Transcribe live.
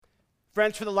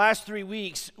Friends, for the last 3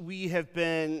 weeks, we have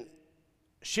been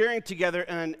sharing together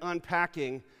and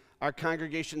unpacking our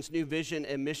congregation's new vision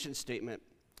and mission statement,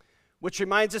 which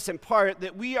reminds us in part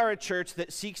that we are a church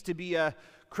that seeks to be a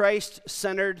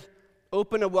Christ-centered,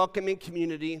 open and welcoming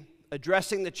community,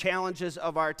 addressing the challenges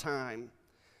of our time.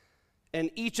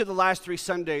 And each of the last 3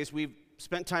 Sundays, we've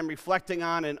spent time reflecting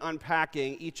on and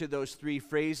unpacking each of those 3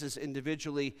 phrases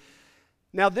individually.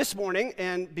 Now this morning,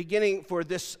 and beginning for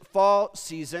this fall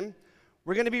season,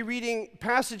 we're going to be reading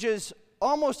passages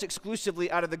almost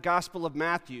exclusively out of the Gospel of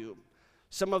Matthew,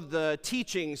 some of the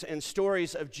teachings and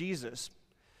stories of Jesus,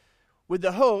 with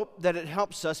the hope that it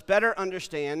helps us better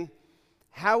understand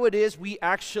how it is we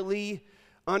actually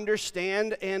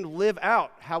understand and live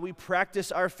out, how we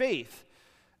practice our faith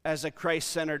as a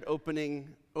Christ-centered, open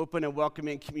and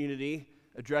welcoming community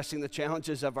addressing the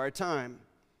challenges of our time.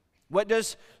 What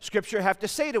does Scripture have to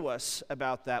say to us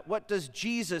about that? What does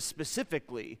Jesus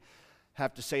specifically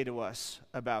have to say to us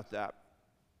about that?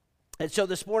 And so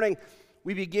this morning,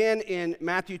 we begin in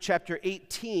Matthew chapter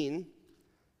 18.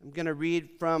 I'm going to read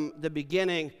from the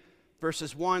beginning,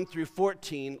 verses 1 through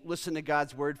 14. Listen to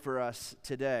God's word for us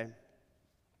today.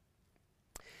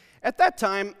 At that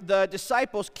time, the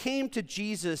disciples came to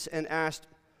Jesus and asked,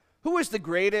 "Who is the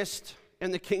greatest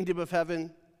in the kingdom of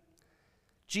heaven?"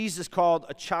 Jesus called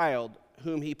a child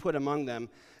whom he put among them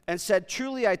and said,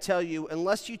 "Truly I tell you,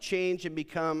 unless you change and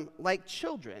become like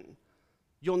children,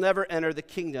 you'll never enter the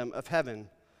kingdom of heaven.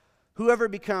 Whoever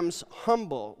becomes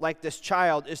humble like this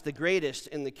child is the greatest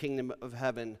in the kingdom of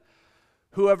heaven.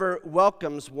 Whoever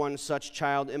welcomes one such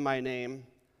child in my name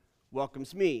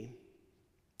welcomes me.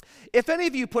 If any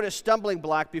of you put a stumbling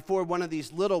block before one of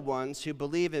these little ones who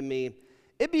believe in me,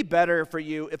 it'd be better for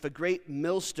you if a great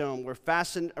millstone were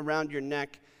fastened around your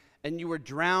neck and you were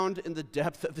drowned in the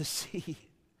depth of the sea.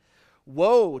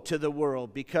 Woe to the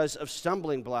world because of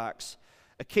stumbling blocks.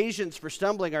 Occasions for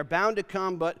stumbling are bound to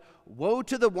come, but woe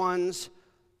to the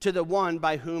one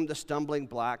by whom the stumbling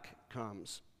block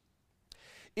comes.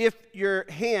 If your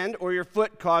hand or your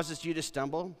foot causes you to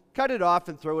stumble, cut it off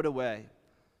and throw it away.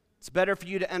 It's better for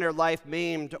you to enter life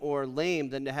maimed or lame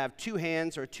than to have 2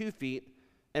 hands or 2 feet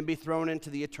and be thrown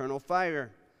into the eternal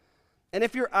fire. And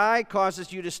if your eye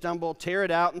causes you to stumble, tear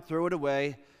it out and throw it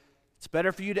away. It's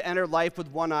better for you to enter life with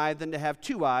 1 eye than to have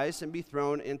 2 eyes and be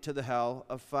thrown into the hell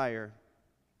of fire.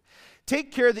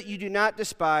 Take care that you do not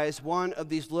despise one of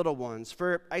these little ones,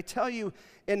 for I tell you,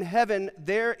 in heaven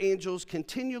their angels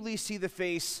continually see the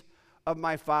face of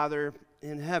my Father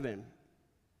in heaven.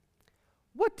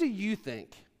 What do you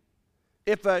think?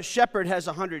 If a shepherd has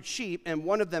 100 sheep and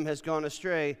one of them has gone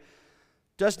astray,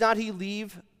 does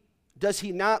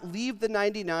he not leave the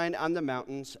 99 on the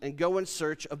mountains and go in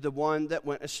search of the one that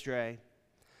went astray?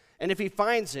 And if he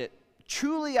finds it,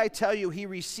 truly I tell you, he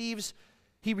rejoices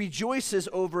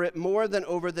over it more than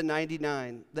over the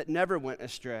 99 that never went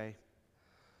astray.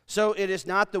 So it is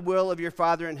not the will of your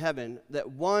Father in heaven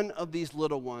that one of these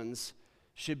little ones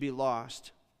should be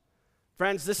lost."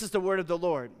 Friends, this is the word of the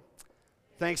Lord.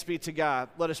 Thanks be to God.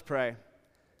 Let us pray.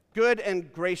 Good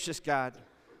and gracious God,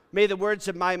 may the words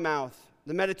of my mouth,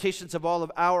 the meditations of all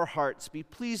of our hearts be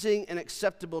pleasing and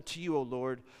acceptable to you, O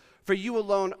Lord, for you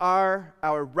alone are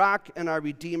our rock and our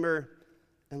Redeemer,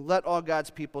 and let all God's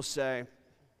people say,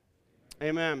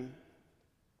 Amen.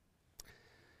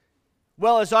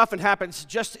 Well, as often happens,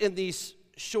 just in these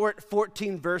short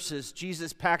 14 verses,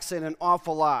 Jesus packs in an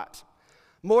awful lot,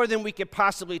 more than we could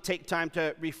possibly take time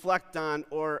to reflect on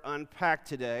or unpack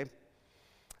today.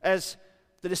 As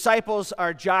the disciples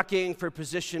are jockeying for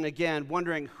position again,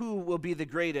 wondering who will be the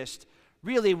greatest,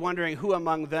 really wondering who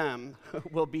among them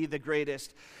will be the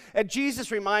greatest. And Jesus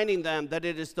reminding them that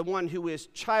it is the one who is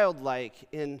childlike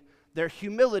in their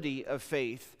humility of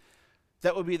faith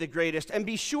that will be the greatest. And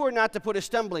be sure not to put a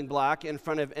stumbling block in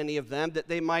front of any of them, that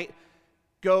they might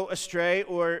go astray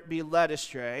or be led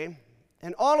astray.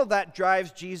 And all of that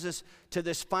drives Jesus to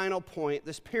this final point,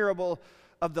 this parable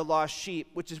of the lost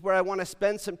sheep, which is where I want to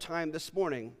spend some time this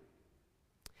morning.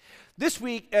 This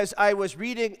week, as I was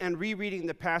reading and rereading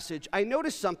the passage, I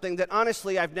noticed something that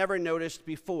honestly I've never noticed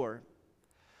before.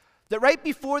 That right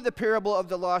before the parable of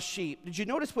the lost sheep, did you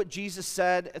notice what Jesus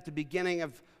said at the beginning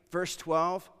of verse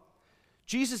 12?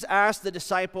 Jesus asked the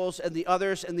disciples and the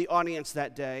others in the audience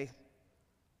that day,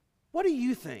 "What do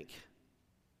you think?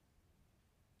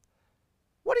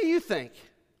 What do you think?"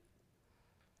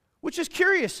 Which is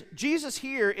curious. Jesus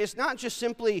here is not just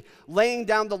simply laying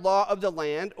down the law of the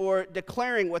land or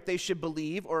declaring what they should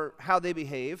believe or how they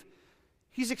behave.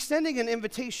 He's extending an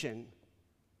invitation.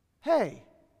 Hey,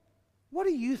 what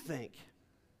do you think?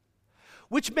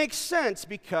 Which makes sense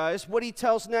because what he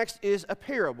tells next is a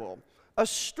parable a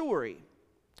story.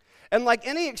 And like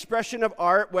any expression of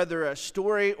art, whether a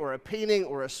story or a painting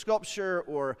or a sculpture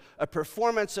or a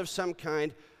performance of some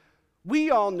kind,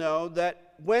 we all know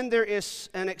that when there is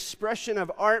an expression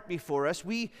of art before us,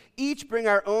 we each bring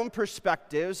our own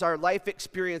perspectives, our life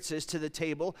experiences to the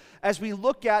table as we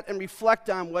look at and reflect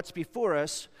on what's before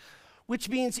us, which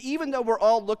means even though we're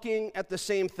all looking at the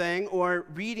same thing or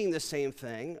reading the same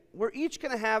thing, we're each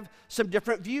going to have some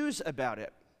different views about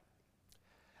it.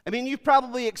 I mean, you've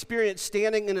probably experienced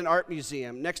standing in an art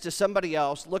museum next to somebody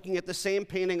else looking at the same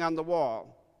painting on the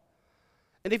wall.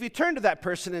 And if you turn to that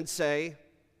person and say,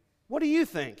 "What do you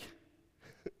think?"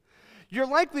 you're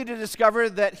likely to discover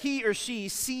that he or she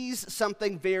sees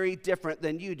something very different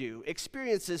than you do,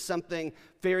 experiences something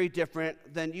very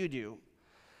different than you do.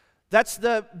 That's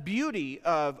the beauty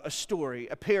of a story,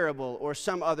 a parable, or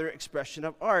some other expression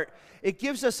of art. It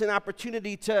gives us an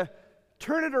opportunity to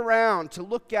turn it around, to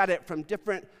look at it from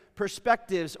different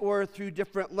perspectives or through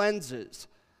different lenses.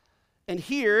 And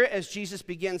here, as Jesus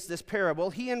begins this parable,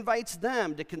 he invites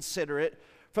them to consider it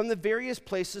from the various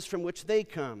places from which they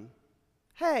come.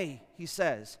 "Hey," he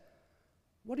says,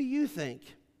 "what do you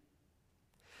think?"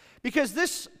 Because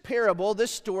this parable,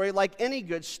 this story, like any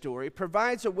good story,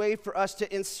 provides a way for us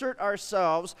to insert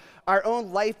ourselves, our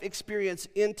own life experience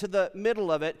into the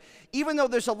middle of it, even though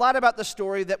there's a lot about the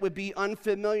story that would be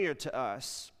unfamiliar to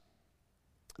us.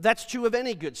 That's true of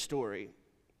any good story.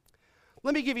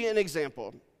 Let me give you an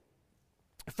example.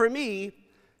 For me,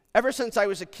 ever since I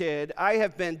was a kid, I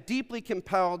have been deeply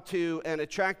compelled to and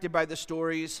attracted by the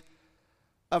stories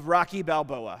of Rocky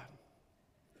Balboa,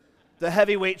 the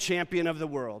heavyweight champion of the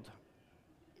world.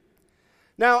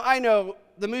 Now, I know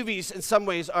the movies in some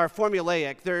ways are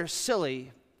formulaic, they're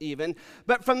silly even,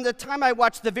 but from the time I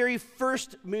watched the very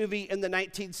first movie in the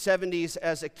 1970s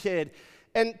as a kid,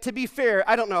 and to be fair,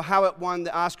 I don't know how it won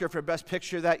the Oscar for Best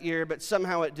Picture that year, but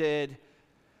somehow it did.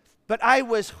 But I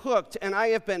was hooked, and I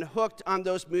have been hooked on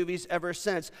those movies ever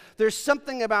since. There's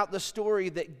something about the story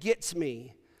that gets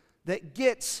me,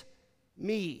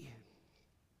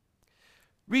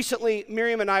 Recently,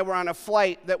 Miriam and I were on a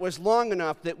flight that was long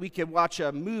enough that we could watch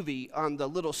a movie on the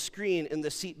little screen in the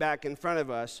seat back in front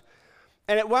of us.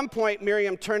 And at one point,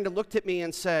 Miriam turned and looked at me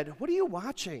and said, "What are you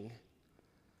watching?"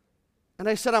 And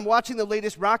I said, "I'm watching the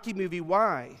latest Rocky movie.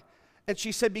 Why?" And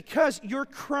she said, "Because you're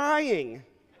crying."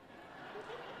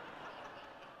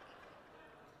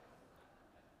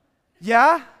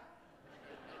 Yeah?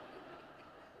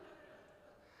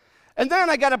 And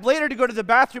then I got up later to go to the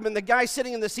bathroom, and the guy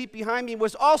sitting in the seat behind me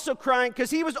was also crying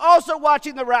because he was also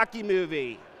watching the Rocky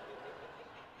movie.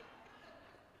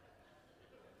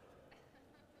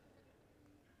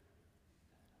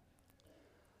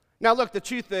 Now, look, the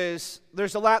truth is,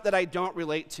 there's a lot that I don't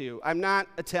relate to. I'm not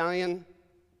Italian.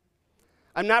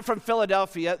 I'm not from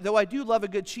Philadelphia, though I do love a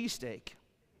good cheesesteak.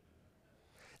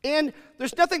 And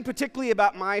there's nothing particularly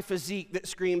about my physique that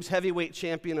screams heavyweight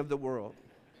champion of the world.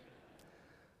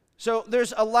 So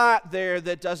there's a lot there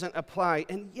that doesn't apply.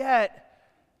 And yet,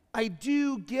 I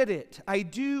do get it. I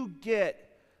do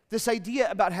get this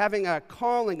idea about having a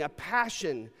calling, a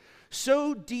passion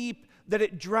so deep that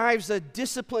it drives a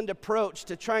disciplined approach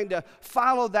to trying to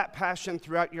follow that passion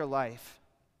throughout your life.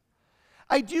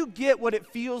 I do get what it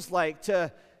feels like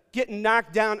to get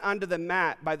knocked down onto the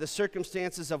mat by the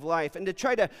circumstances of life and to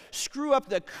try to screw up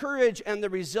the courage and the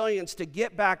resilience to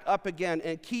get back up again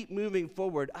and keep moving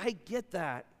forward. I get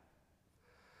that.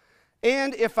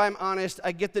 And if I'm honest,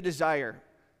 I get the desire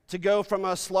to go from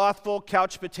a slothful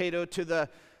couch potato to the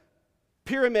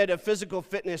pyramid of physical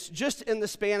fitness just in the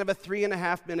span of a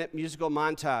 3.5-minute musical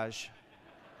montage.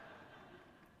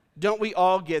 Don't we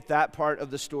all get that part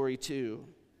of the story too?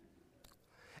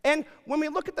 And when we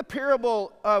look at the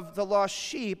parable of the lost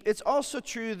sheep, it's also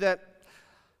true that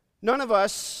none of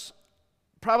us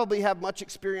probably have much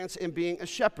experience in being a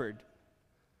shepherd.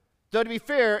 Though to be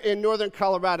fair, in northern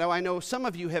Colorado, I know some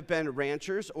of you have been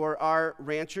ranchers or are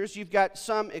ranchers. You've got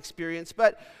some experience,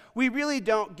 but we really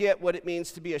don't get what it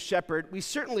means to be a shepherd. We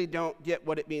certainly don't get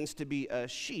what it means to be a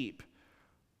sheep.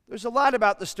 There's a lot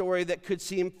about the story that could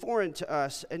seem foreign to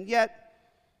us, and yet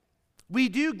we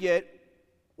do get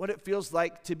what it feels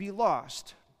like to be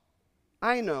lost.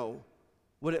 I know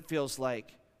what it feels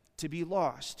like to be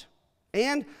lost.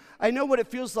 And I know what it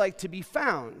feels like to be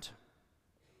found.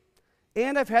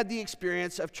 And I've had the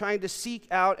experience of trying to seek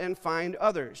out and find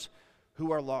others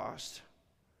who are lost.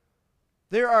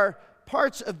 There are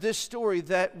parts of this story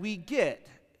that we get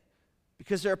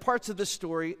because there are parts of the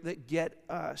story that get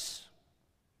us.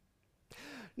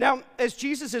 Now, as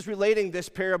Jesus is relating this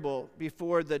parable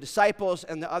before the disciples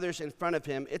and the others in front of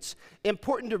him, it's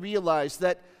important to realize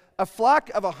that A flock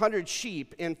of 100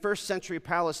 sheep in first century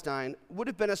Palestine would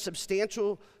have been a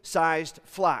substantial sized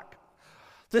flock.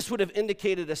 This would have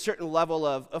indicated a certain level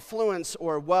of affluence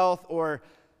or wealth or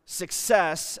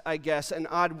success, I guess, an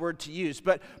odd word to use,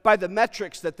 but by the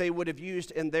metrics that they would have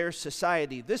used in their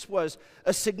society, this was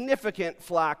a significant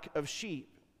flock of sheep.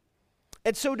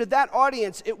 And so to that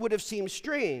audience, it would have seemed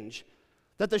strange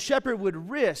that the shepherd would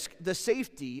risk the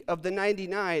safety of the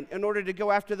 99 in order to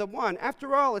go after the one.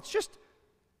 After all, it's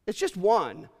just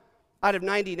one out of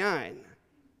 99.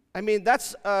 I mean,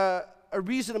 that's a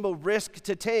reasonable risk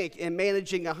to take in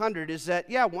managing 100, is that,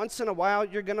 yeah, once in a while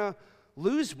you're going to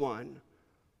lose one.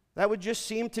 That would just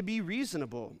seem to be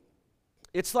reasonable.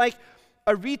 It's like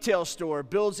a retail store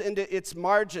builds into its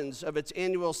margins of its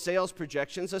annual sales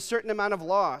projections a certain amount of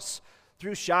loss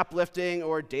through shoplifting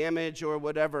or damage or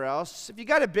whatever else. If you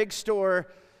got a big store,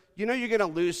 you know you're going to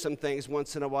lose some things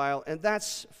once in a while, and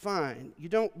that's fine. You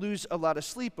don't lose a lot of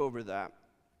sleep over that.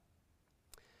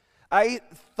 I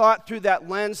thought through that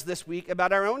lens this week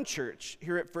about our own church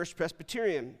here at First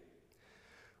Presbyterian.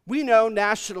 We know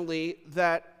nationally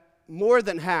that more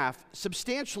than half,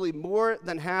 substantially more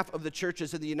than half of the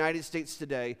churches in the United States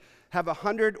today have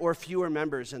 100 or fewer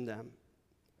members in them.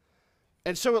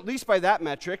 And so at least by that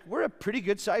metric, we're a pretty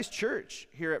good-sized church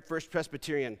here at First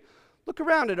Presbyterian. Look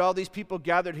around at all these people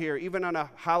gathered here, even on a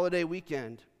holiday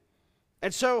weekend.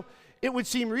 And so it would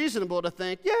seem reasonable to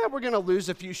think, yeah, we're going to lose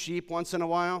a few sheep once in a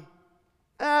while.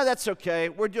 That's okay.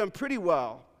 We're doing pretty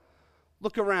well.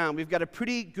 Look around. We've got a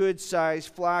pretty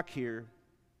good-sized flock here.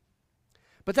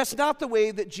 But that's not the way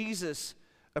that Jesus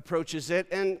approaches it,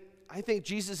 and I think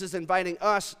Jesus is inviting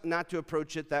us not to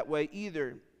approach it that way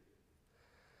either.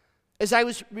 As I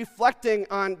was reflecting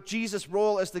on Jesus'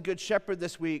 role as the Good Shepherd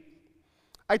this week,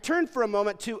 I turned for a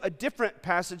moment to a different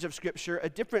passage of Scripture, a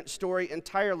different story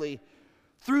entirely,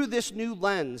 through this new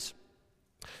lens.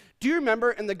 Do you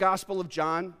remember in the Gospel of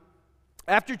John,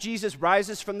 after Jesus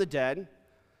rises from the dead,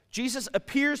 Jesus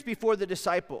appears before the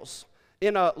disciples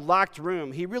in a locked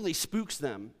room? He really spooks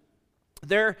them.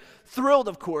 They're thrilled,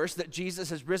 of course, that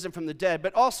Jesus has risen from the dead,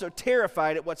 but also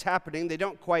terrified at what's happening. They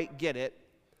don't quite get it.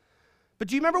 But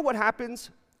do you remember what happens?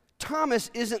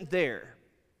 Thomas isn't there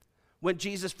when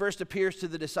Jesus first appears to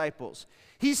the disciples.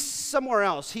 He's somewhere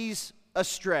else. He's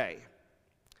astray.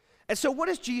 And so what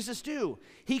does Jesus do?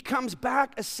 He comes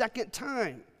back a second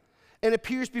time and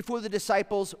appears before the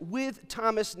disciples with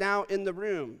Thomas now in the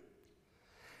room.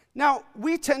 Now,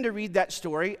 we tend to read that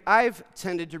story, I've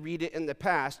tended to read it in the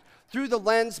past, through the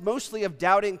lens mostly of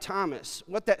doubting Thomas,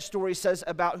 what that story says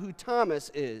about who Thomas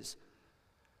is.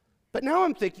 But now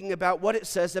I'm thinking about what it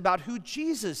says about who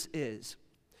Jesus is.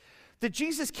 That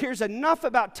Jesus cares enough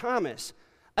about Thomas.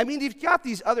 I mean, you've got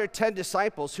these other 10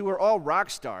 disciples who are all rock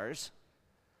stars,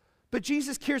 but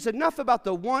Jesus cares enough about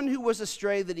the one who was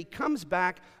astray that he comes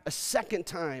back a second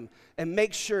time and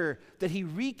makes sure that he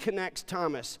reconnects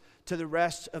Thomas to the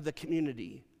rest of the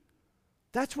community.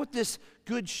 That's what this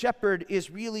Good Shepherd is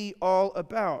really all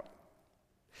about.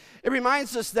 It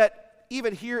reminds us that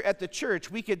even here at the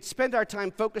church, we could spend our time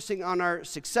focusing on our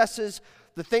successes,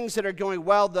 the things that are going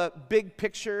well, the big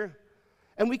picture,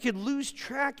 and we could lose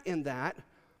track in that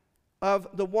of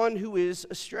the one who is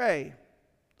astray,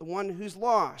 the one who's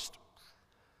lost.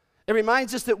 It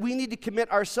reminds us that we need to commit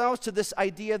ourselves to this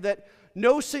idea that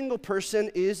no single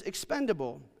person is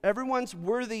expendable. Everyone's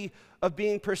worthy of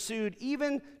being pursued,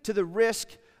 even to the risk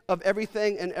of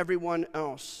everything and everyone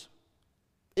else.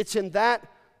 It's in that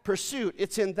pursuit,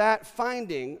 it's in that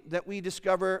finding that we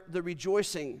discover the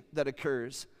rejoicing that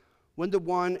occurs when the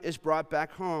one is brought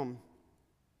back home.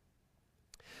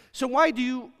 So why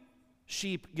do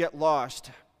sheep get lost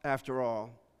after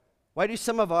all? Why do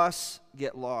some of us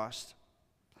get lost?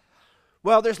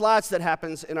 Well, there's lots that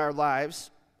happens in our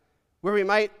lives where we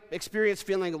might experience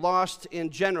feeling lost in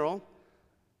general,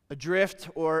 adrift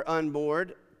or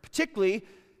unmoored, particularly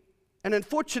and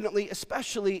unfortunately,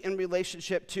 especially in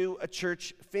relationship to a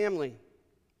church family.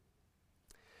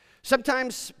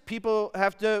 Sometimes people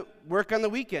have to work on the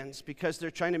weekends because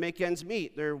they're trying to make ends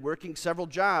meet. They're working several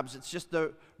jobs. It's just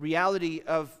the reality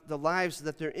of the lives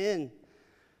that they're in.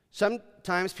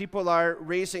 Sometimes people are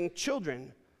raising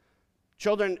children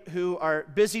who are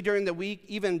busy during the week,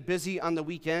 even busy on the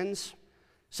weekends.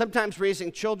 Sometimes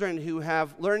raising children who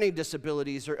have learning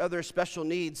disabilities or other special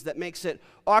needs that makes it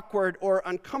awkward or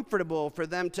uncomfortable for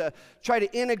them to try to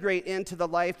integrate into the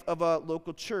life of a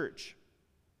local church.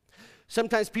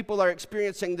 Sometimes people are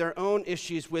experiencing their own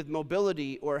issues with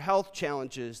mobility or health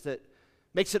challenges that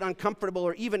makes it uncomfortable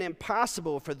or even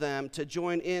impossible for them to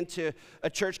join into a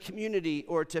church community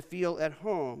or to feel at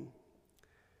home.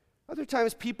 Other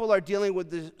times people are dealing with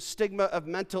the stigma of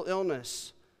mental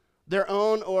illness their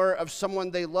own or of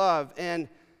someone they love. And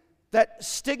that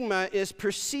stigma is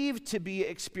perceived to be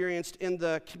experienced in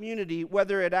the community,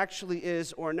 whether it actually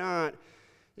is or not.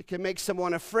 It can make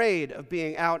someone afraid of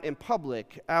being out in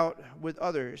public, out with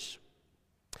others.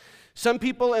 Some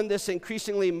people in this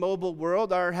increasingly mobile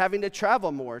world are having to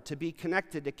travel more to be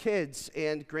connected to kids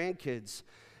and grandkids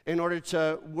in order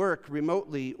to work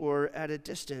remotely or at a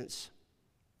distance.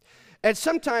 And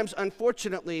sometimes,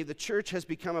 unfortunately, the church has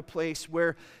become a place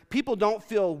where people don't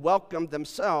feel welcome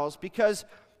themselves because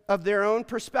of their own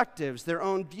perspectives, their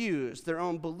own views, their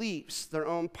own beliefs, their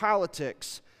own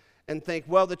politics, and think,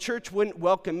 well, the church wouldn't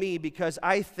welcome me because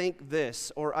I think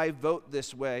this, or I vote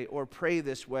this way, or pray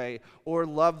this way, or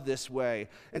love this way,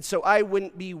 and so I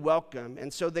wouldn't be welcome.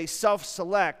 And so they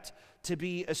self-select to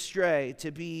be astray,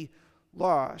 to be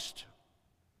lost.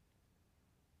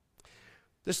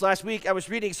 This last week, I was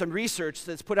reading some research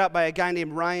that's put out by a guy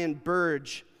named Ryan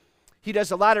Burge. He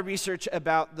does a lot of research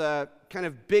about the kind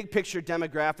of big picture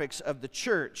demographics of the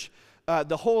church,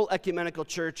 the whole ecumenical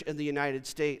church in the United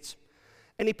States.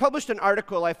 And he published an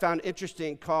article I found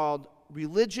interesting called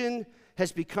 "Religion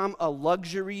Has Become a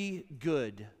Luxury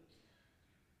Good."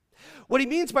 What he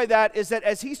means by that is that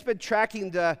as he's been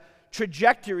tracking the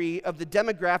trajectory of the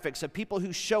demographics of people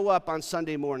who show up on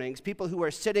Sunday mornings, people who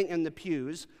are sitting in the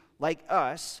pews like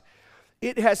us,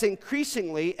 it has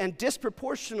increasingly and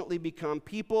disproportionately become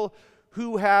people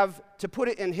who have, to put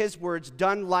it in his words,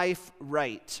 done life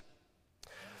right.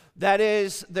 That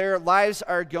is, their lives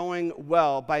are going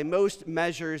well by most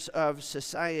measures of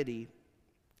society.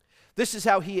 This is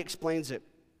how he explains it.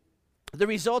 The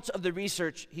results of the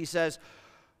research, he says,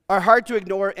 are hard to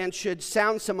ignore and should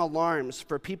sound some alarms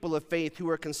for people of faith who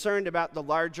are concerned about the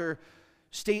larger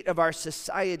state of our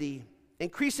society.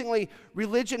 Increasingly,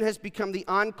 religion has become the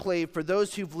enclave for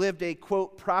those who've lived a,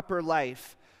 quote, proper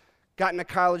life, gotten a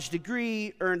college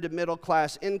degree, earned a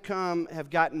middle-class income, have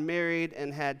gotten married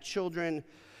and had children.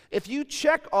 If you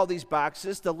check all these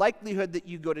boxes, the likelihood that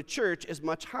you go to church is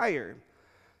much higher.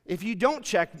 If you don't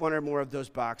check one or more of those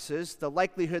boxes, the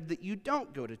likelihood that you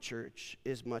don't go to church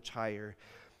is much higher.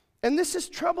 And this is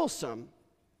troublesome.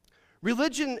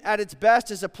 Religion at its best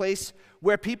is a place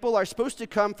where people are supposed to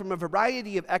come from a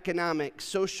variety of economic,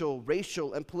 social,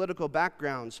 racial, and political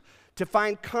backgrounds to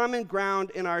find common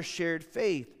ground in our shared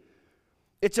faith.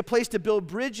 It's a place to build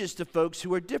bridges to folks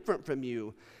who are different from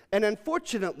you. And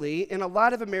unfortunately, in a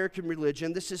lot of American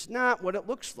religion, this is not what it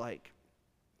looks like.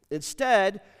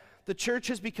 Instead, the church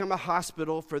has become a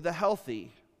hospital for the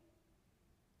healthy.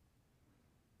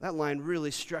 That line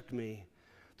really struck me.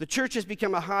 The church has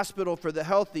become a hospital for the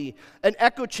healthy, an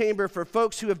echo chamber for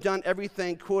folks who have done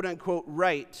everything, quote unquote,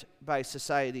 right by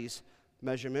society's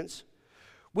measurements,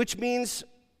 which means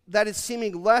that it's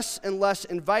seeming less and less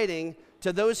inviting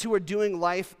to those who are doing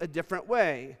life a different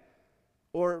way,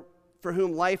 or for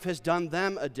whom life has done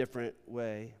them a different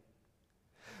way.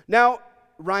 Now,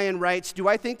 Ryan writes, do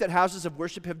I think that houses of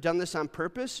worship have done this on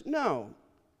purpose? No.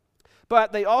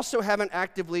 But they also haven't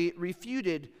actively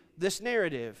refuted this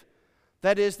narrative.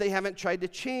 That is, they haven't tried to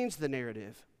change the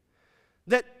narrative.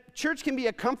 That church can be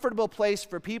a comfortable place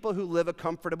for people who live a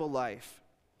comfortable life.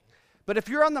 But if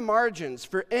you're on the margins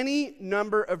for any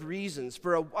number of reasons,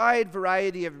 for a wide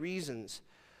variety of reasons,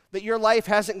 that your life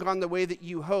hasn't gone the way that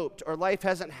you hoped, or life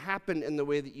hasn't happened in the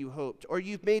way that you hoped, or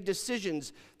you've made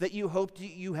decisions that you hoped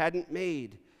you hadn't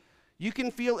made, you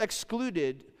can feel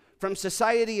excluded from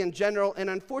society in general, and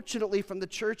unfortunately from the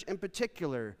church in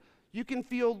particular. You can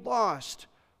feel lost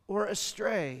or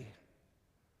astray.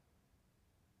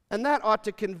 And that ought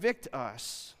to convict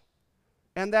us,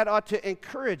 and that ought to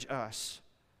encourage us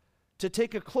to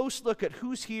take a close look at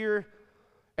who's here,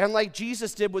 and like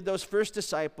Jesus did with those first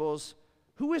disciples,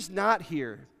 who is not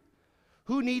here,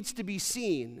 who needs to be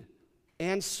seen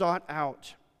and sought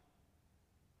out.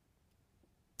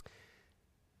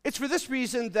 It's for this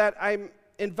reason that I'm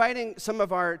inviting some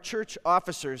of our church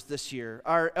officers this year,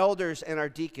 our elders and our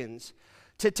deacons,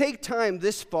 to take time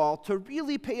this fall to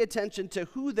really pay attention to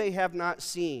who they have not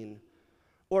seen,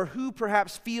 or who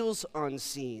perhaps feels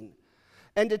unseen,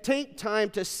 and to take time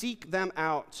to seek them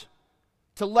out,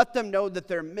 to let them know that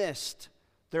they're missed,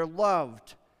 they're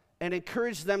loved, and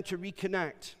encourage them to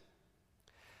reconnect.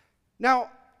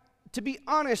 Now, to be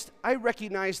honest, I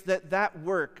recognize that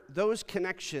work, those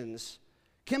connections,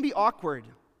 can be awkward.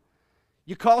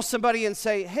 You call somebody and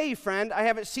say, hey, friend, I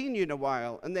haven't seen you in a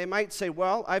while. And they might say,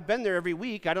 well, I've been there every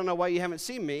week. I don't know why you haven't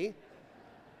seen me.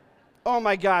 Oh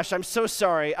my gosh, I'm so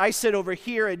sorry. I sit over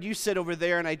here and you sit over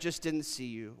there and I just didn't see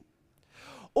you.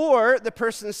 Or the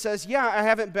person says, yeah, I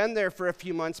haven't been there for a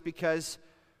few months because,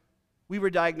 we were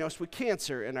diagnosed with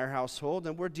cancer in our household,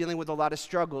 and we're dealing with a lot of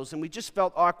struggles, and we just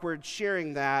felt awkward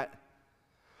sharing that.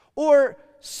 Or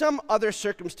some other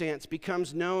circumstance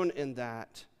becomes known in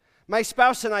that. My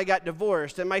spouse and I got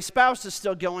divorced, and my spouse is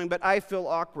still going, but I feel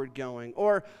awkward going.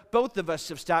 Or both of us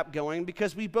have stopped going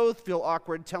because we both feel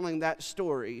awkward telling that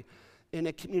story in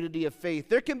a community of faith.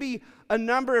 There can be a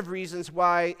number of reasons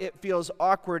why it feels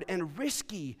awkward and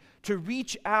risky to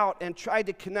reach out and try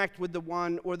to connect with the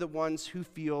one or the ones who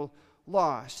feel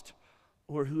lost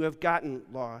or who have gotten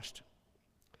lost.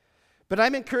 But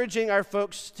I'm encouraging our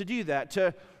folks to do that,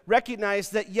 to recognize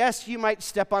that, yes, you might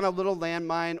step on a little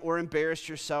landmine or embarrass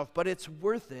yourself, but it's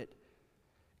worth it.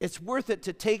 It's worth it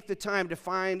to take the time to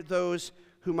find those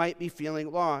who might be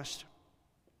feeling lost.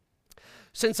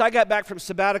 Since I got back from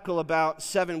sabbatical about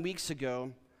 7 weeks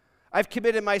ago, I've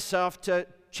committed myself to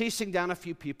chasing down a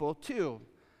few people too.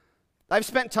 I've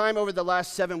spent time over the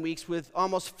last 7 weeks with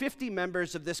almost 50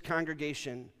 members of this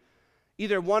congregation,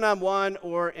 either one-on-one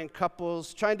or in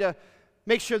couples, trying to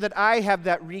make sure that I have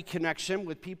that reconnection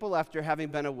with people after having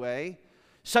been away.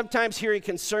 Sometimes hearing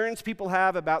concerns people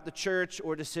have about the church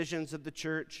or decisions of the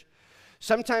church.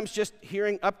 Sometimes just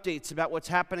hearing updates about what's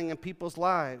happening in people's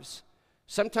lives.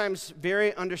 Sometimes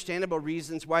very understandable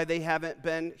reasons why they haven't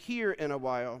been here in a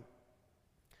while.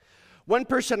 One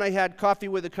person I had coffee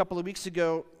with a couple of weeks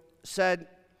ago said,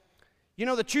 "You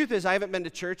know, the truth is I haven't been to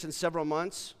church in several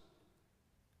months,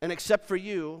 and except for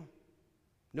you,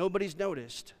 nobody's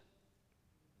noticed."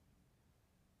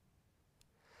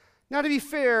 Now, to be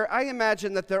fair, I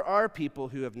imagine that there are people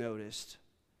who have noticed.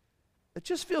 It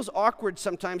just feels awkward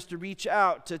sometimes to reach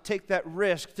out, to take that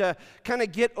risk, to kind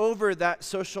of get over that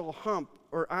social hump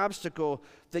or obstacle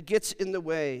that gets in the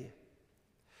way.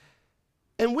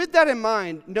 And with that in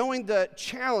mind, knowing the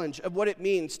challenge of what it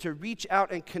means to reach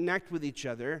out and connect with each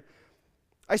other,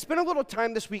 I spent a little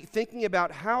time this week thinking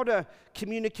about how to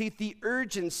communicate the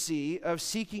urgency of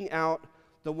seeking out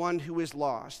the one who is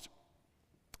lost.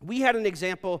 We had an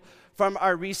example from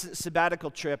our recent sabbatical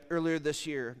trip earlier this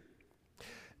year.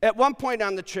 At one point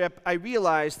on the trip, I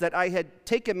realized that I had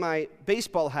taken my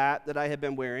baseball hat that I had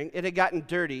been wearing. It had gotten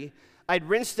dirty. I'd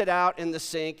rinsed it out in the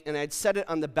sink, and I'd set it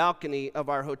on the balcony of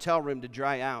our hotel room to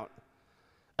dry out.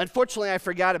 Unfortunately, I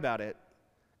forgot about it.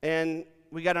 And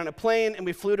we got on a plane, and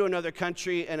we flew to another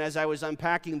country, and as I was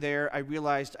unpacking there, I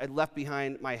realized I'd left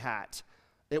behind my hat.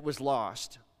 It was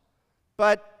lost.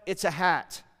 But it's a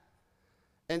hat.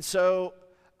 And so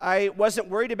I wasn't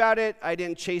worried about it. I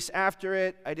didn't chase after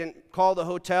it. I didn't call the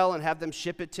hotel and have them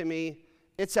ship it to me.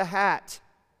 It's a hat.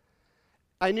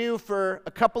 I knew for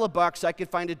a couple of bucks I could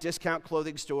find a discount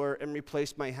clothing store and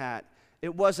replace my hat.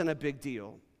 It wasn't a big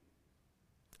deal.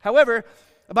 However,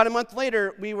 about a month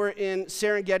later, we were in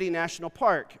Serengeti National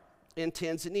Park in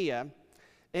Tanzania.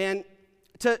 And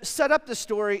to set up the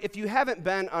story, if you haven't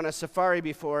been on a safari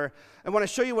before, I want to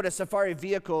show you what a safari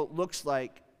vehicle looks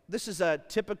like. This is a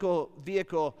typical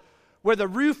vehicle where the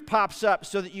roof pops up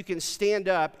so that you can stand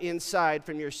up inside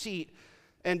from your seat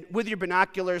and with your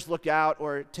binoculars look out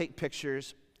or take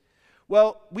pictures.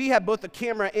 Well, we had both a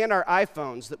camera and our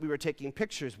iPhones that we were taking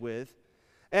pictures with.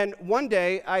 And one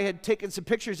day I had taken some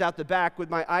pictures out the back with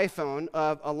my iPhone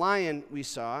of a lion we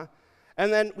saw.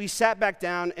 And then we sat back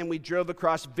down and we drove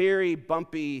across very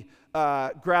bumpy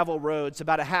gravel roads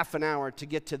about a half an hour to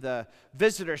get to the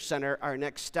visitor center, our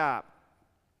next stop.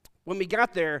 When we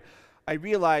got there, I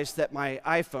realized that my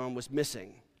iPhone was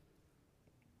missing.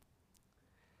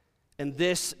 And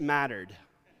this mattered.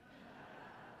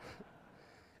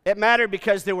 It mattered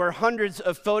because there were hundreds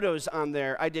of photos on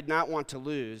there I did not want to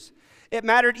lose. It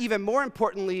mattered even more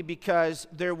importantly because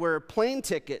there were plane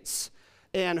tickets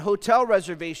and hotel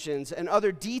reservations and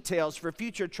other details for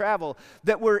future travel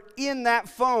that were in that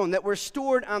phone, that were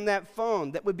stored on that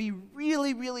phone, that would be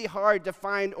really, really hard to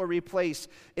find or replace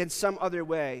in some other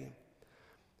way.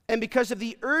 And because of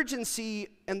the urgency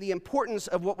and the importance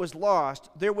of what was lost,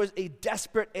 there was a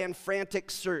desperate and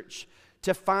frantic search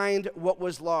to find what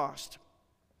was lost.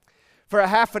 For a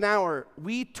half an hour,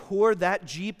 we tore that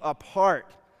Jeep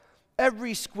apart,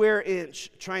 every square inch,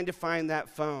 trying to find that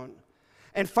phone.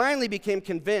 And finally became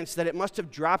convinced that it must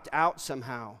have dropped out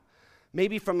somehow,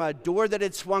 maybe from a door that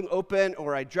had swung open,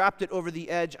 or I dropped it over the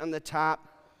edge on the top.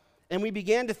 And we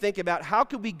began to think about how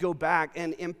could we go back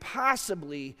and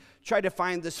impossibly try to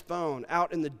find this phone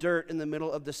out in the dirt in the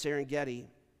middle of the Serengeti.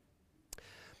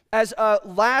 As a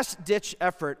last-ditch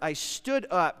effort, I stood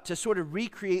up to sort of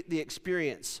recreate the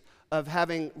experience of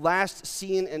having last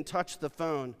seen and touched the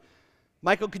phone.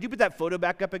 Michael, could you put that photo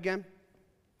back up again?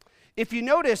 If you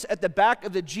notice at the back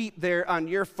of the Jeep there on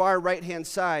your far right-hand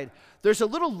side, there's a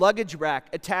little luggage rack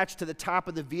attached to the top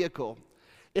of the vehicle.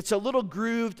 It's a little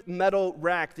grooved metal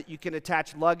rack that you can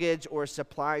attach luggage or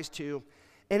supplies to.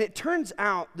 And it turns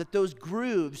out that those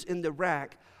grooves in the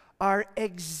rack are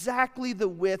exactly the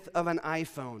width of an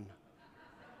iPhone.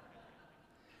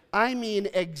 I mean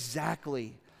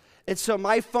exactly. And so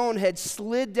my phone had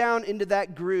slid down into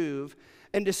that groove,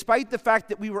 and despite the fact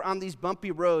that we were on these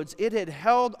bumpy roads, it had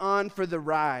held on for the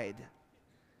ride.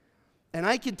 And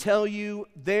I can tell you,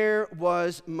 there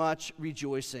was much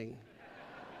rejoicing.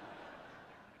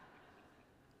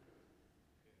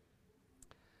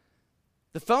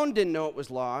 The phone didn't know it was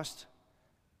lost,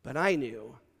 but I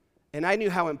knew. And I knew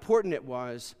how important it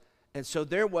was. And so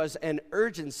there was an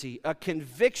urgency, a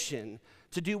conviction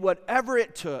to do whatever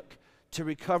it took to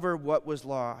recover what was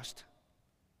lost.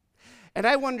 And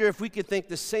I wonder if we could think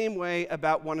the same way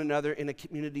about one another in a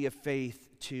community of faith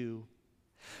too.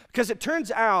 Because it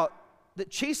turns out that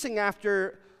chasing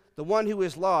after the one who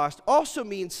is lost also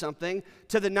means something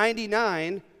to the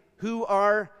 99 who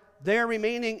are there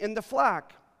remaining in the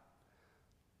flock.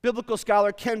 Biblical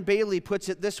scholar Ken Bailey puts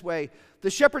it this way: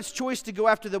 the shepherd's choice to go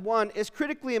after the one is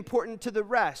critically important to the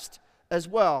rest as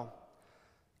well.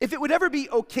 If it would ever be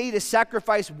okay to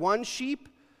sacrifice one sheep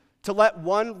to let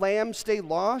one lamb stay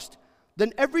lost,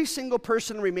 then every single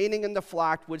person remaining in the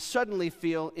flock would suddenly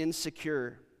feel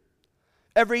insecure.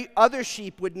 Every other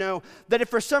sheep would know that if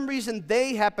for some reason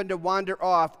they happen to wander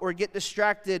off or get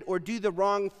distracted or do the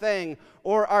wrong thing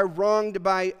or are wronged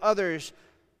by others,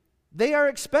 they are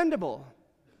expendable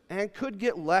and could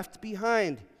get left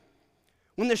behind.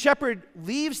 When the shepherd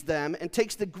leaves them and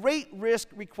takes the great risk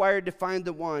required to find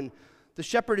the one, the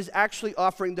shepherd is actually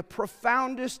offering the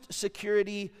profoundest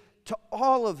security to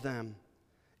all of them.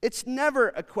 It's never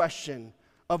a question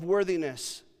of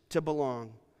worthiness to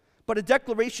belong, but a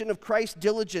declaration of Christ's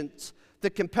diligence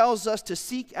that compels us to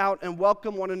seek out and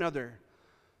welcome one another.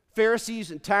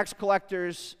 Pharisees and tax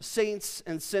collectors, saints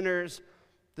and sinners,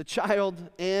 the child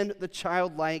and the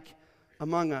childlike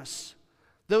among us.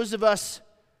 Those of us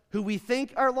who we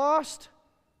think are lost,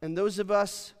 and those of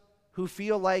us who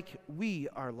feel like we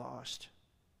are lost.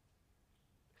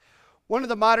 One of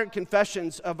the modern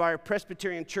confessions of our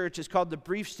Presbyterian Church is called the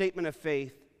Brief Statement of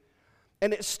Faith.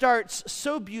 And it starts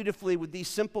so beautifully with these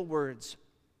simple words: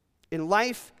 in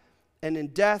life and in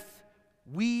death,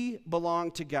 we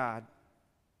belong to God.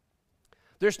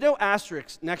 There's no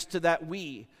asterisk next to that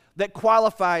we that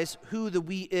qualifies who the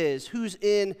we is, who's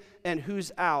in and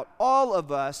who's out. All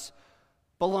of us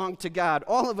belong to God.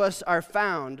 All of us are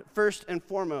found first and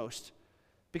foremost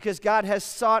because God has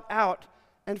sought out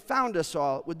and found us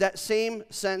all with that same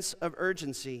sense of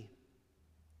urgency.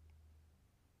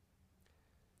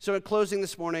 So in closing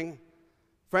this morning,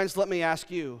 friends, let me ask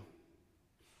you,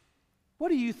 what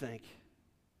do you think?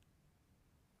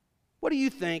 What do you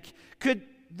think? Could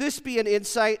this be an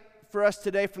insight for us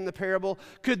today from the parable?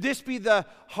 Could this be the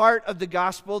heart of the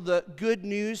gospel, the good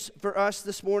news for us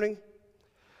this morning?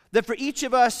 That for each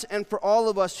of us and for all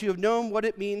of us who have known what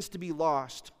it means to be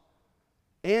lost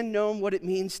and known what it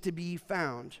means to be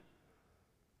found,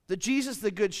 that Jesus,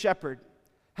 the Good Shepherd,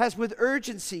 has with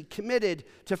urgency committed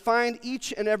to find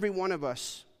each and every one of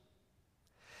us.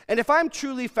 And if I'm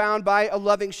truly found by a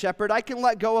loving shepherd, I can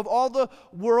let go of all the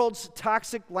world's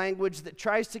toxic language that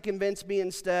tries to convince me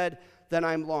instead that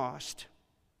I'm lost.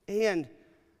 And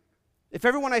if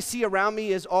everyone I see around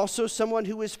me is also someone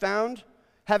who is found,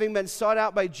 having been sought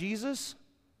out by Jesus,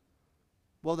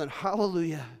 well then,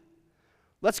 hallelujah.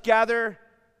 Let's gather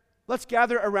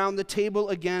around the table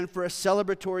again for a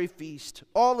celebratory feast.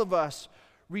 All of us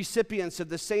recipients of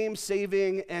the same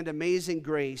saving and amazing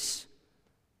grace.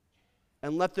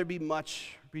 And let there be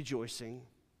much rejoicing.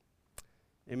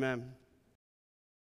 Amen.